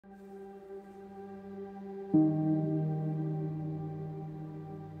Like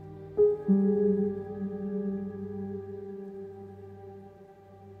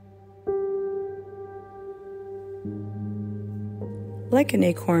an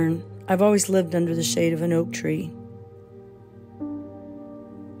acorn, I've always lived under the shade of an oak tree.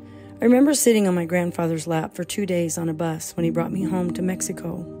 I remember sitting on my grandfather's lap for 2 days on a bus when he brought me home to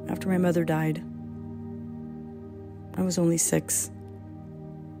Mexico after my mother died. I was only 6.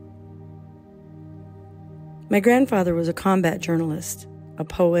 My grandfather was a combat journalist, a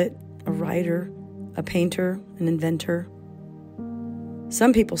poet, a writer, a painter, an inventor.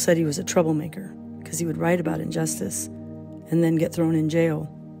 Some people said he was a troublemaker because he would write about injustice and then get thrown in jail.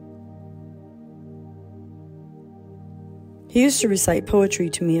 He used to recite poetry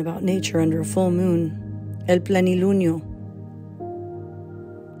to me about nature under a full moon, el plenilunio.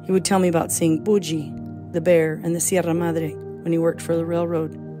 He would tell me about seeing Puji, the bear, and the Sierra Madre when he worked for the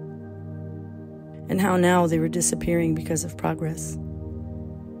railroad, and how now they were disappearing because of progress.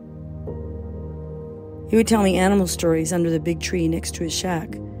 He would tell me animal stories under the big tree next to his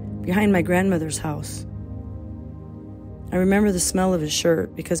shack, behind my grandmother's house. I remember the smell of his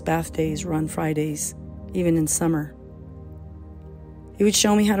shirt because bath days were on Fridays, even in summer. He would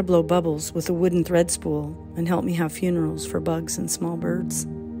show me how to blow bubbles with a wooden thread spool and help me have funerals for bugs and small birds.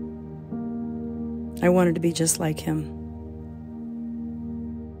 I wanted to be just like him.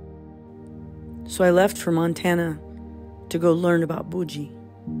 So I left for Montana to go learn about Buji.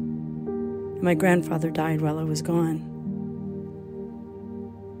 My grandfather died while I was gone.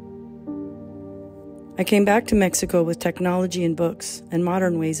 I came back to Mexico with technology and books and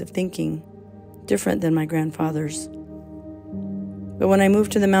modern ways of thinking, different than my grandfather's. But when I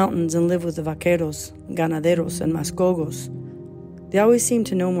moved to the mountains and lived with the vaqueros, ganaderos, and mascogos, they always seemed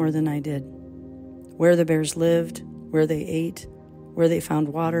to know more than I did. Where the bears lived, where they ate, where they found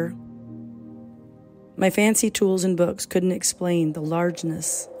water. My fancy tools and books couldn't explain the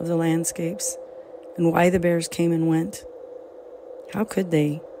largeness of the landscapes and why the bears came and went. How could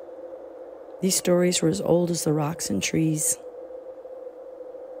they? These stories were as old as the rocks and trees.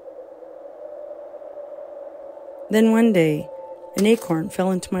 Then one day, an acorn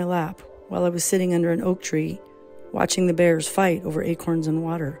fell into my lap while I was sitting under an oak tree, watching the bears fight over acorns and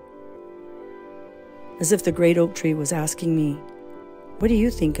water. As if the great oak tree was asking me, "What do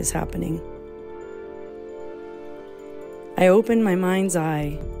you think is happening?" I opened my mind's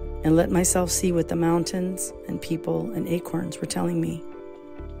eye and let myself see what the mountains and people and acorns were telling me.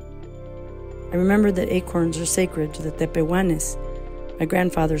 I remembered that acorns are sacred to the Tepehuanes, my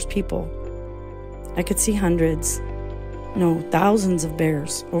grandfather's people. I could see thousands of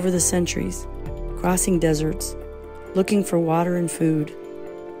bears over the centuries, crossing deserts, looking for water and food,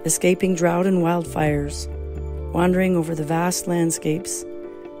 escaping drought and wildfires, wandering over the vast landscapes,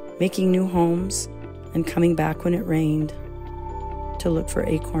 making new homes, and coming back when it rained to look for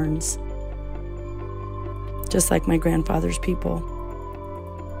acorns, just like my grandfather's people.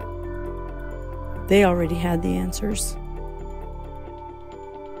 They already had the answers.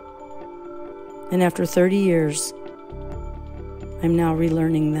 And after 30 years, I'm now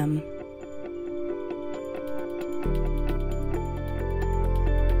relearning them.